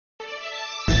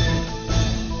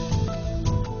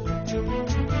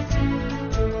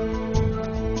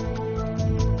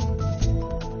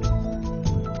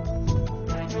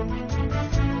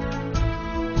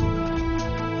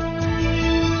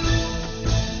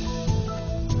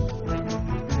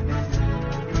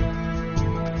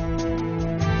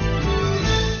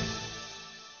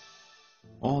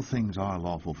All things are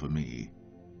lawful for me,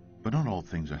 but not all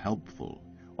things are helpful.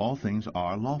 All things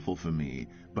are lawful for me,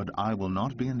 but I will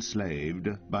not be enslaved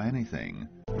by anything.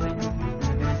 I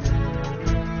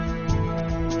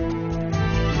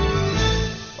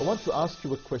want to ask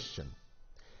you a question.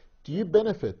 Do you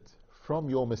benefit from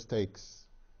your mistakes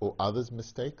or others'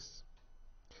 mistakes?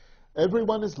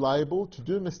 Everyone is liable to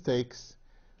do mistakes,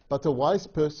 but a wise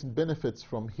person benefits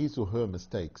from his or her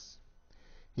mistakes.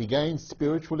 He gains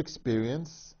spiritual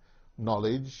experience,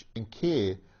 knowledge, and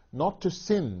care not to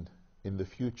sin in the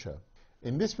future.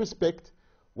 In this respect,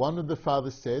 one of the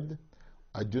fathers said,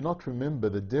 "I do not remember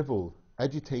the devil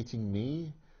agitating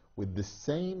me with the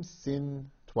same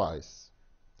sin twice."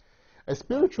 A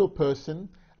spiritual person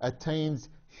attains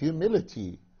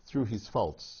humility through his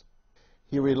faults.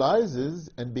 He realizes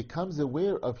and becomes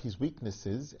aware of his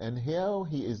weaknesses and how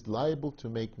he is liable to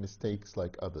make mistakes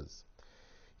like others.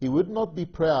 He would not be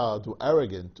proud or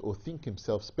arrogant or think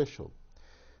himself special.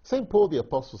 St. Paul the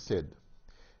Apostle said,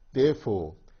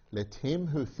 "Therefore, let him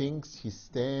who thinks he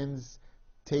stands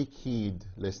take heed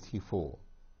lest he fall."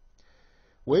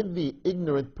 When the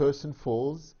ignorant person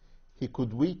falls, he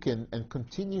could weaken and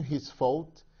continue his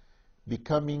fault,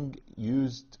 becoming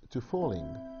used to falling.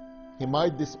 He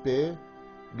might despair,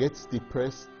 gets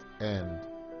depressed, and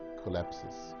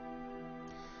collapses.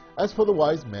 As for the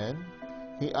wise man,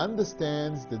 he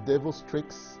understands the devil's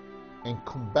tricks and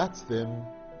combats them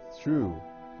through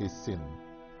his sin.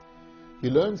 He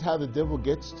learns how the devil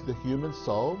gets to the human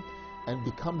soul and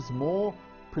becomes more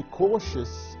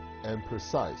precautious and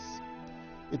precise.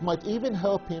 It might even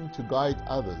help him to guide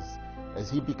others as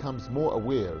he becomes more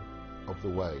aware of the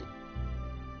way.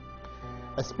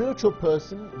 A spiritual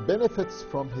person benefits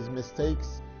from his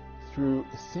mistakes through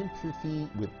sympathy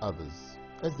with others.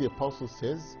 As the Apostle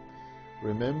says,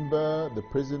 "Remember the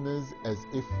prisoners as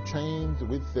if chained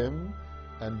with them,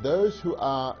 and those who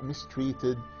are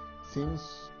mistreated,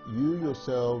 since you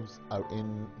yourselves are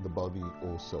in the body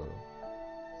also."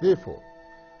 Therefore,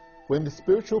 when the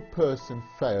spiritual person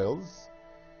fails,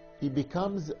 he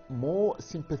becomes more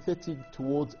sympathetic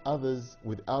towards others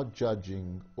without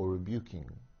judging or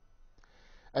rebuking,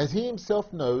 as he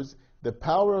himself knows the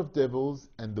power of devils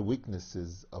and the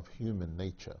weaknesses of human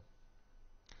nature.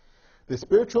 The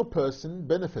spiritual person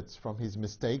benefits from his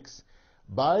mistakes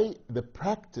by the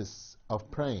practice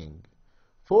of praying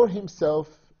for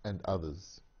himself and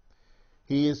others.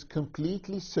 He is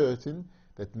completely certain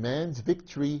that man's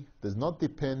victory does not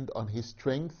depend on his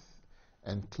strength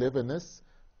and cleverness,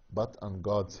 but on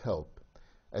God's help,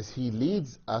 as he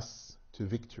leads us to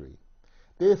victory.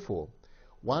 Therefore,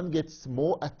 one gets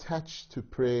more attached to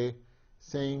prayer,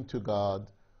 saying to God,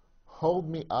 "Hold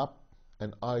me up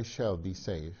and I shall be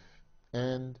safe,"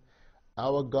 and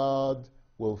 "Our God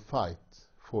will fight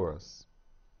for us."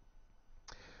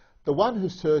 The one who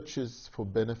searches for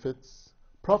benefits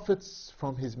profits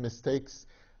from his mistakes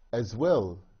as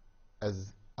well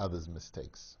as others'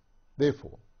 mistakes.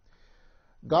 Therefore,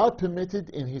 God permitted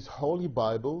in his Holy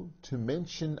Bible to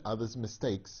mention others'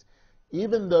 mistakes,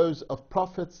 even those of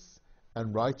prophets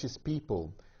and righteous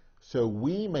people, so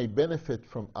we may benefit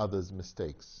from others'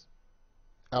 mistakes.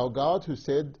 Our God, who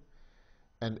said,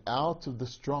 "And out of the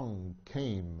strong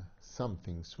came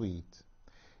something sweet,"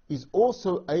 is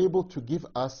also able to give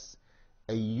us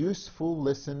a useful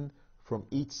lesson from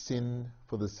each sin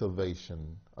for the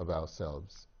salvation of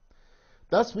ourselves.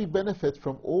 Thus we benefit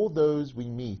from all those we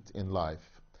meet in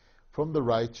life. From the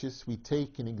righteous we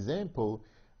take an example,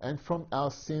 and from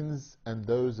our sins and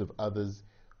those of others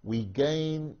we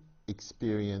gain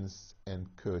experience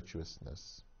and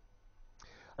courteousness.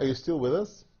 Are you still with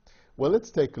us? Well,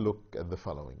 let's take a look at the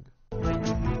following.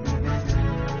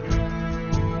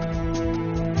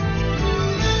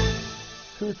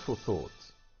 Food for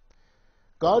thought.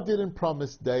 God didn't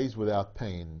promise days without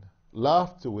pain,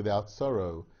 laughter without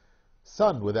sorrow,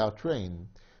 sun without rain,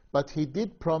 but he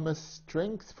did promise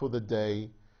strength for the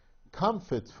day,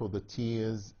 comfort for the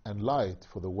tears, and light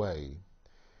for the way.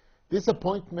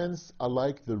 Disappointments are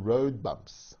like the road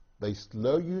bumps. They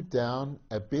slow you down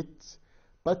a bit,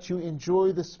 but you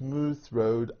enjoy the smooth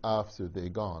road after they're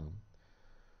gone.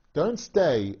 Don't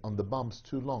stay on the bumps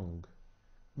too long.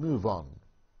 Move on.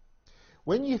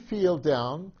 When you feel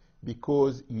down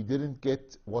because you didn't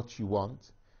get what you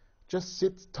want, just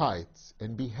sit tight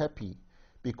and be happy,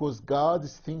 because God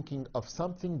is thinking of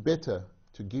something better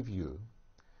to give you.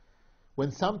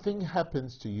 When something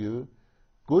happens to you,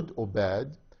 good or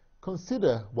bad,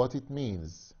 consider what it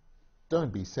means.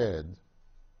 Don't be sad.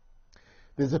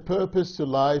 There's a purpose to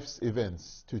life's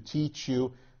events, to teach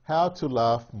you how to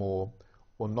laugh more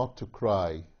or not to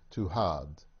cry too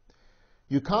hard.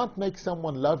 You can't make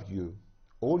someone love you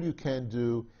All you can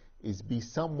do is be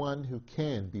someone who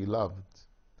can be loved.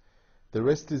 The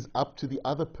rest is up to the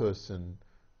other person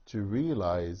to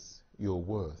realize your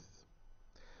worth.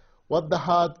 What the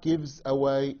heart gives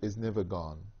away is never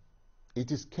gone.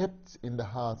 It is kept in the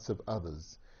hearts of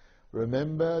others.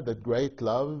 Remember that great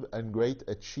love and great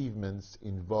achievements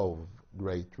involve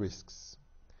great risks.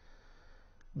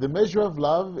 The measure of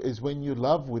love is when you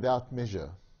love without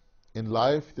measure. In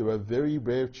life, there are very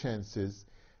rare chances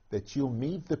that you'll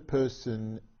meet the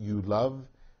person you love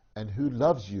and who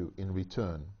loves you in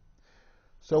return.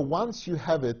 So once you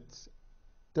have it,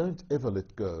 don't ever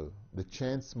let go. The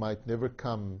chance might never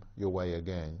come your way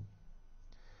again.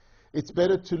 It's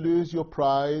better to lose your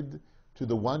pride to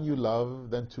the one you love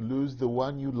than to lose the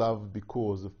one you love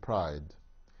because of pride.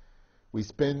 We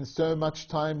spend so much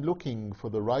time looking for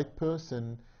the right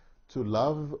person to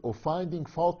love or finding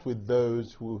fault with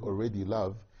those who already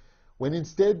love, when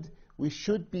instead we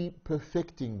should be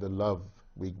perfecting the love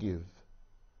we give.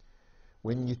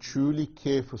 When you truly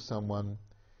care for someone,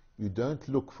 you don't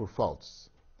look for faults.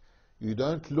 You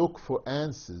don't look for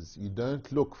answers. You don't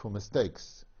look for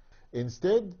mistakes.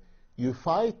 Instead, you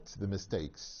fight the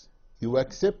mistakes. You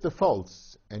accept the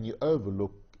faults and you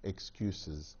overlook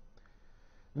excuses.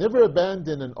 Never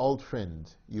abandon an old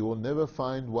friend. You will never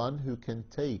find one who can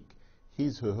take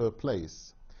his or her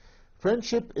place.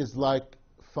 Friendship is like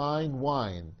fine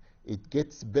wine. It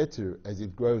gets better as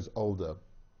it grows older.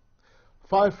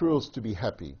 5 rules to be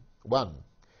happy. 1.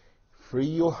 Free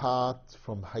your heart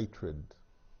from hatred.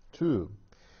 2.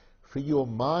 Free your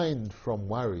mind from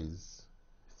worries.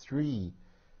 3.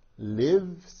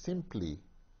 Live simply.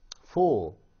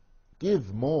 4.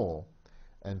 Give more.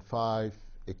 And 5.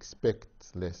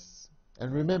 Expect less.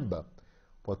 And remember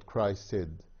what Christ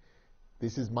said,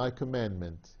 "This is my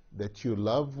commandment, that you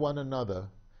love one another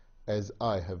as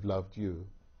I have loved you."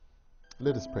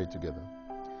 Let us pray together.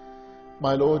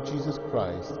 My Lord Jesus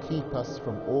Christ, keep us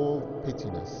from all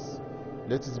pettiness.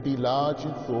 Let us be large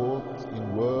in thought,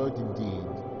 in word, in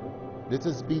deed. Let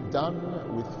us be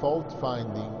done with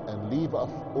fault-finding and leave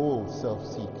off all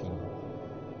self-seeking.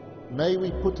 May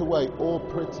we put away all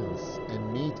pretense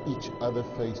and meet each other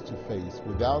face to face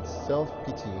without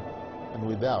self-pity and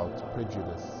without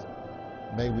prejudice.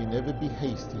 May we never be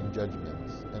hasty in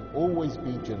judgment and always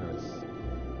be generous.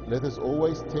 Let us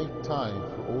always take time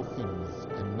for all things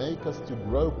and make us to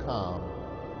grow calm,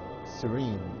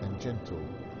 serene and gentle.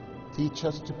 Teach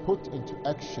us to put into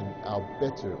action our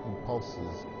better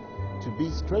impulses, to be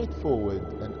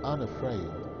straightforward and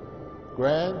unafraid.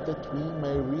 Grant that we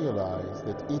may realize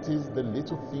that it is the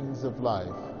little things of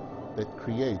life that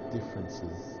create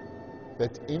differences,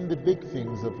 that in the big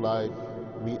things of life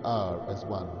we are as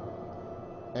one.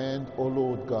 And, O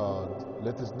Lord God,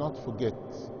 let us not forget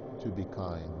to be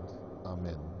kind.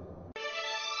 Amen.